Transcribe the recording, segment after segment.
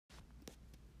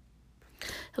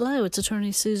Hello, it's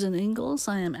attorney Susan Ingalls.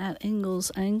 I am at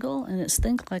Ingalls Angle, and it's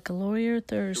Think Like a Lawyer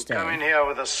Thursday. You come in here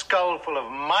with a skull full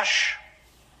of mush,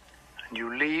 and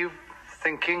you leave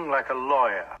thinking like a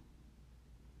lawyer.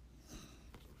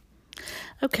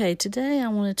 Okay, today I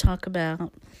want to talk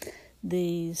about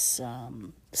these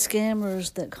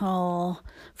scammers that call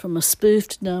from a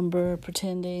spoofed number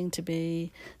pretending to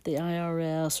be the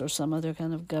IRS or some other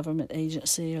kind of government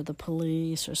agency or the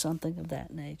police or something of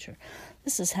that nature.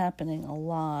 This is happening a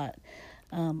lot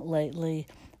lately.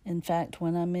 In fact,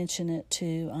 when I mention it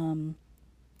to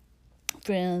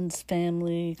friends,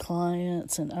 family,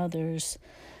 clients, and others,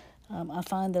 I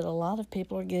find that a lot of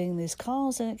people are getting these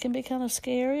calls, and it can be kind of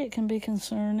scary. It can be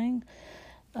concerning.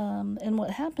 And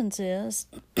what happens is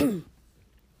a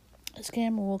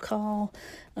scammer will call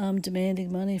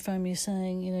demanding money from you,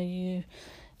 saying, you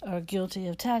are guilty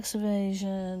of tax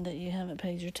evasion, that you haven't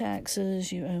paid your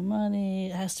taxes, you owe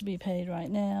money, it has to be paid right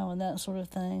now, and that sort of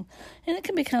thing. And it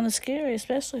can be kind of scary,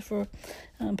 especially for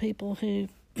people who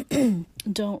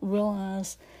don't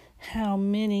realize how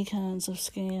many kinds of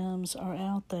scams are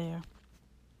out there.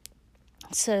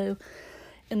 So,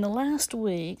 in the last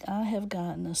week, I have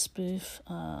gotten a spoof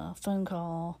phone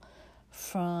call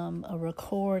from a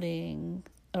recording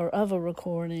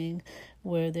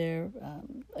where they're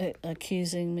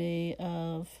accusing me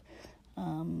of,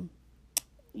 going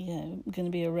to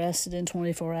be arrested in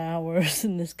 24 hours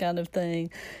and this kind of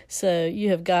thing. So you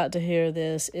have got to hear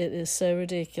this. It is so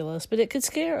ridiculous, but it could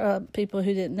scare people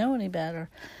who didn't know any better.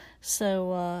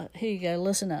 So here you go.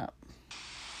 Listen up.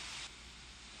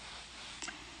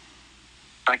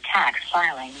 For tax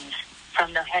filings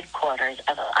from the headquarters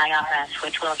of the IRS,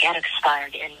 which will get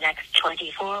expired in next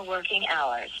 24 working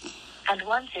hours. And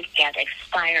once it gets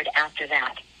expired after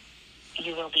that,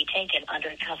 you will be taken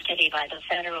under custody by the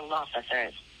federal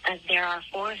officers, as there are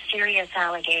 4 serious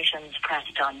allegations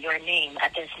pressed on your name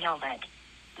at this moment.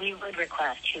 We would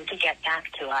request you to get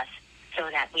back to us so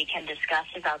that we can discuss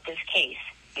about this case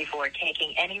before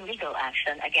taking any legal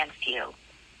action against you.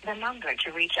 The number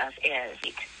to reach us is...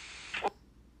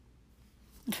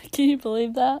 Can you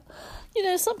believe that?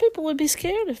 Some people would be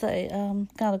scared if they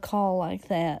got a call like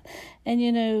that. And,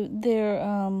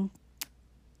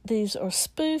 these are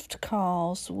spoofed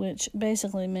calls, which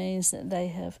basically means that they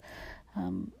have,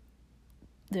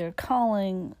 they're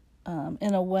calling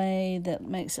in a way that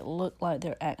makes it look like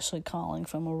they're actually calling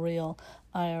from a real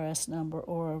IRS number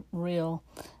or a real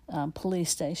police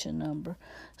station number.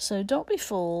 So don't be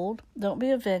fooled. Don't be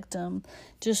a victim.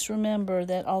 Just remember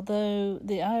that although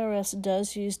the IRS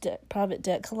does use private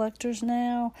debt collectors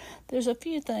now, there's a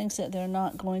few things that they're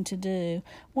not going to do.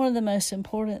 One of the most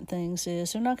important things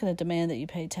is they're not going to demand that you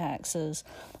pay taxes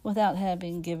without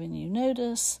having given you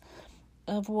notice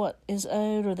of what is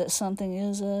owed or that something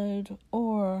is owed,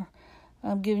 or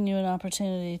giving you an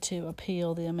opportunity to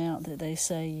appeal the amount that they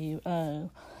say you owe.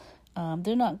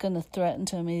 They're not going to threaten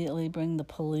to immediately bring the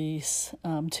police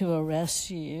to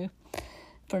arrest you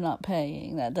for not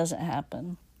paying. That doesn't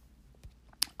happen.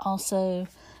 Also,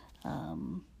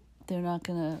 they're not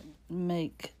going to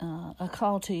make a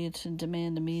call to you to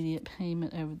demand immediate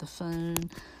payment over the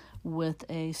phone with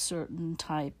a certain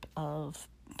type of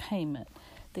payment.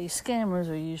 These scammers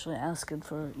are usually asking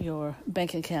for your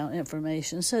bank account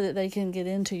information so that they can get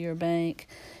into your bank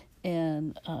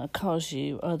and cause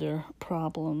you other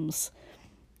problems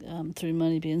through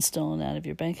money being stolen out of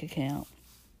your bank account.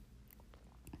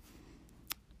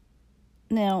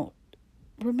 Now,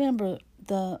 remember,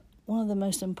 one of the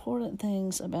most important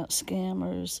things about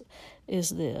scammers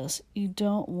is this: you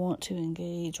don't want to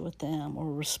engage with them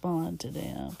or respond to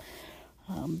them.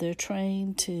 They're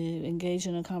trained to engage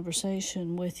in a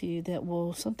conversation with you that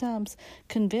will sometimes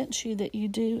convince you that you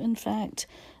do, in fact,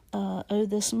 owe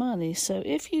this money. So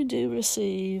if you do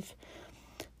receive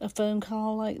a phone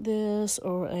call like this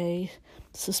or a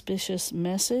suspicious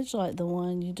message like the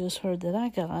one you just heard that I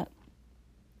got,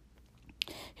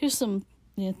 here's some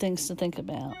things to think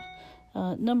about.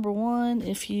 Number one,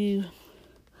 if you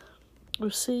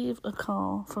receive a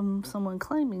call from someone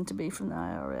claiming to be from the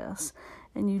IRS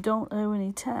and you don't owe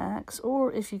any tax,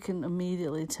 or if you can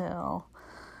immediately tell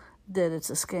that it's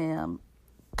a scam,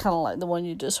 kind of like the one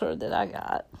you just heard that I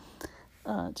got,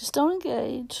 just don't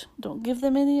engage. Don't give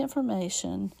them any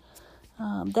information.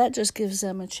 That just gives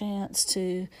them a chance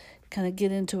to kind of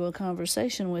get into a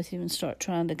conversation with you and start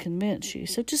trying to convince you.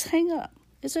 So just hang up.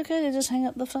 It's okay to just hang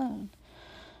up the phone.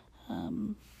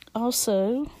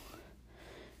 Also,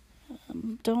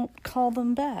 don't call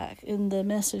them back. In the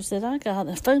message that I got,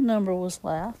 a phone number was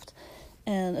left,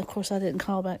 And, of course, I didn't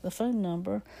call back the phone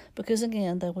number because,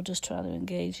 again, they will just try to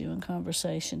engage you in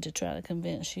conversation to try to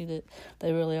convince you that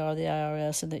they really are the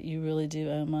IRS and that you really do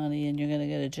owe money and you're going to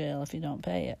go to jail if you don't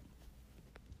pay it.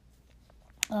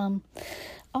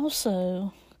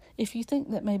 Also, if you think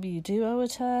that maybe you do owe a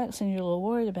tax and you're a little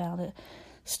worried about it,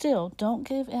 still, don't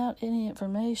give out any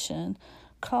information.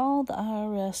 Call the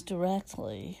IRS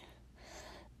directly,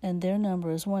 and their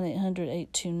number is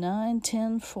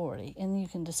 1-800-829-1040, and you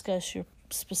can discuss your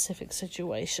specific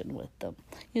situation with them.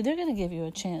 They're going to give you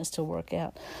a chance to work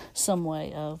out some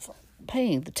way of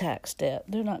paying the tax debt.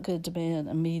 They're not going to demand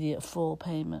immediate full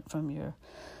payment from your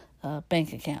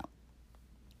bank account.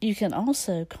 You can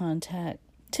also contact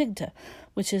TIGTA,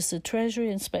 which is the Treasury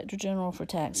Inspector General for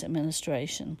Tax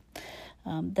Administration.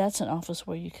 That's an office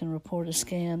where you can report a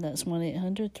scam. That's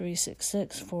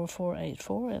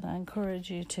 1-800-366-4484, and I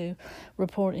encourage you to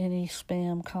report any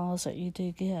spam calls that you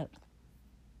do get.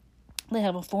 They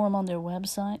have a form on their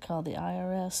website called the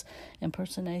IRS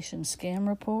Impersonation Scam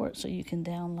Report, so you can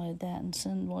download that and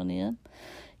send one in.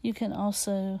 You can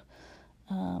also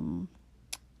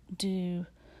do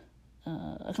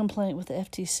a complaint with the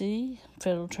FTC,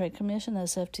 Federal Trade Commission.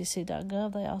 That's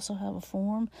ftc.gov. They also have a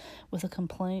form with a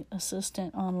complaint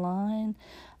assistant online.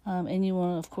 And you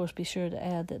want to, of course, be sure to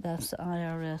add that that's the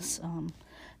IRS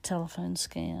telephone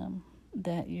scam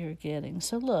that you're getting.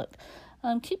 So look,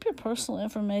 keep your personal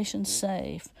information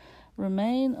safe.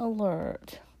 Remain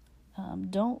alert.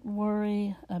 Don't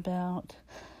worry about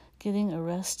getting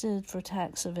arrested for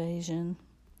tax evasion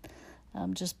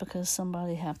just because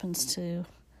somebody happens to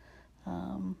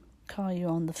call you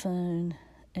on the phone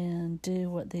and do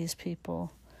what these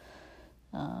people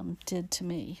did to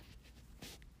me.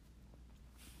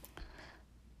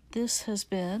 This has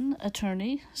been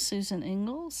Attorney Susan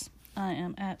Ingalls. I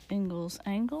am at Ingalls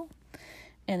Angle,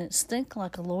 and it's Think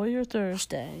Like a Lawyer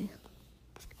Thursday.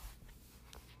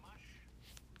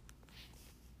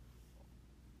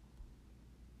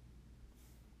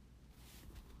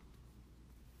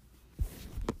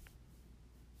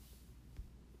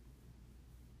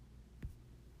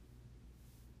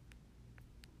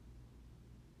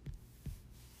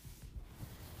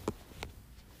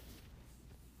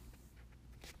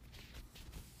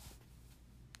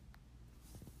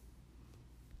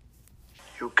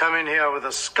 You come in here with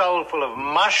a skull full of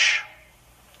mush,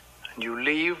 and you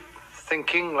leave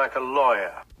thinking like a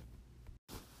lawyer.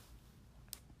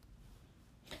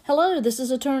 Hello, this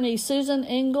is Attorney Susan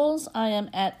Ingalls. I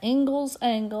am at Ingalls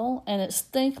Angle, and it's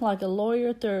Think Like a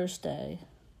Lawyer Thursday.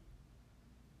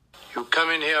 You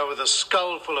come in here with a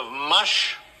skull full of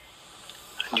mush,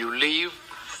 and you leave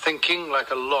thinking like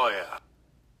a lawyer.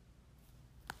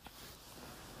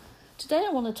 Today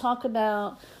I want to talk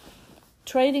about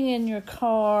trading in your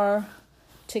car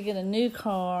to get a new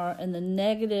car and the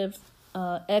negative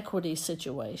equity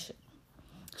situation.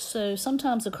 So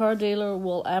sometimes the car dealer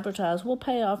will advertise, we'll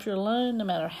pay off your loan no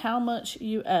matter how much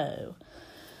you owe.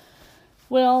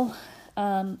 Well,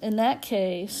 in that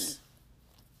case,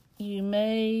 you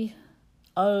may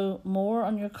owe more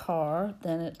on your car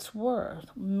than it's worth,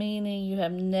 meaning you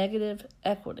have negative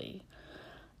equity.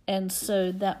 And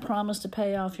so that promise to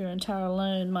pay off your entire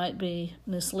loan might be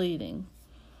misleading.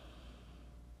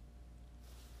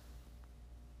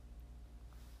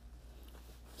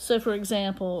 So, for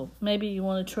example, maybe you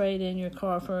want to trade in your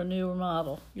car for a newer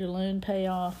model. Your loan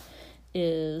payoff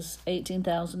is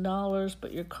 $18,000,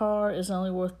 but your car is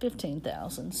only worth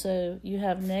 $15,000. So you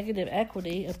have negative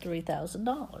equity of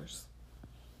 $3,000.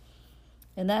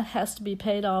 And that has to be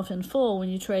paid off in full when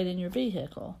you trade in your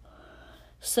vehicle.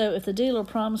 So if the dealer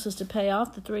promises to pay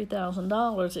off the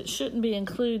 $3,000, it shouldn't be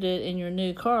included in your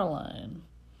new car loan.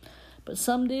 But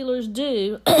some dealers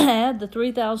do add the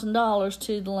 $3,000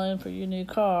 to the loan for your new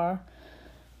car,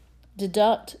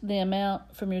 deduct the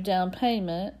amount from your down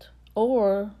payment,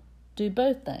 or do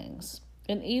both things.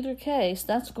 In either case,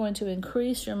 that's going to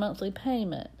increase your monthly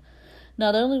payment.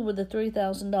 Not only would the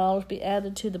 $3,000 be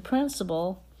added to the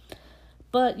principal,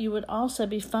 but you would also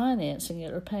be financing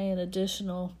it or paying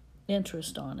additional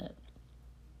interest on it.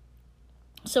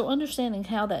 So understanding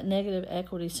how that negative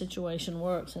equity situation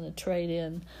works in a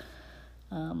trade-in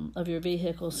of your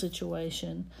vehicle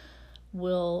situation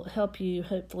will help you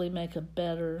hopefully make a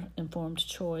better informed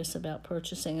choice about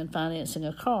purchasing and financing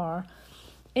a car,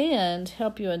 and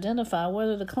help you identify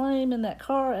whether the claim in that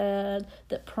car ad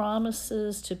that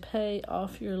promises to pay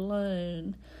off your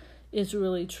loan is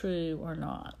really true or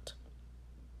not.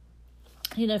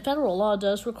 You know, federal law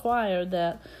does require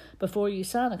that before you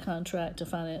sign a contract to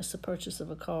finance the purchase of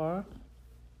a car,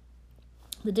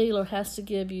 the dealer has to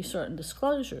give you certain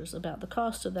disclosures about the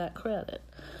cost of that credit.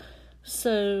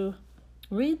 So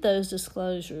read those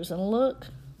disclosures and look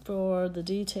for the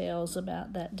details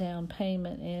about that down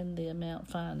payment and the amount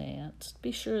financed.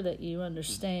 Be sure that you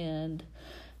understand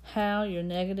how your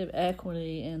negative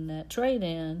equity in that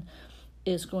trade-in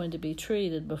is going to be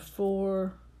treated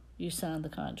before you sign the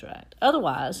contract.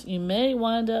 Otherwise, you may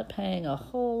wind up paying a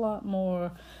whole lot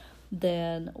more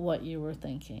than what you were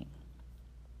thinking.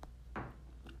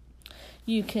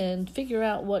 You can figure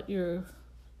out what your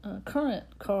current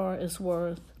car is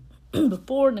worth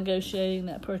before negotiating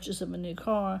that purchase of a new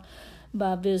car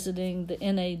by visiting the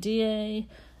NADA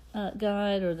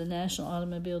guide or the National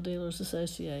Automobile Dealers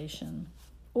Association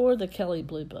or the Kelley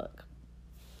Blue Book.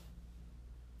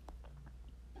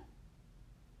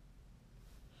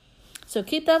 So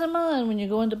keep that in mind when you're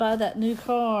going to buy that new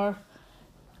car,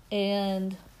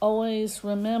 and always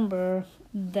remember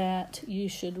that you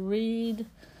should read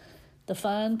the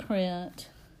fine print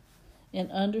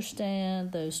and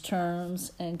understand those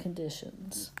terms and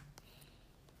conditions.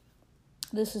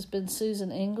 This has been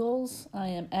Susan Ingalls. I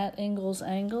am at Ingalls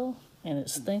Angle, and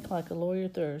it's Think Like a Lawyer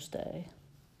Thursday.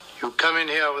 You come in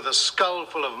here with a skull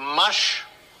full of mush,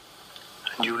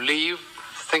 and you leave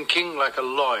thinking like a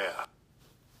lawyer.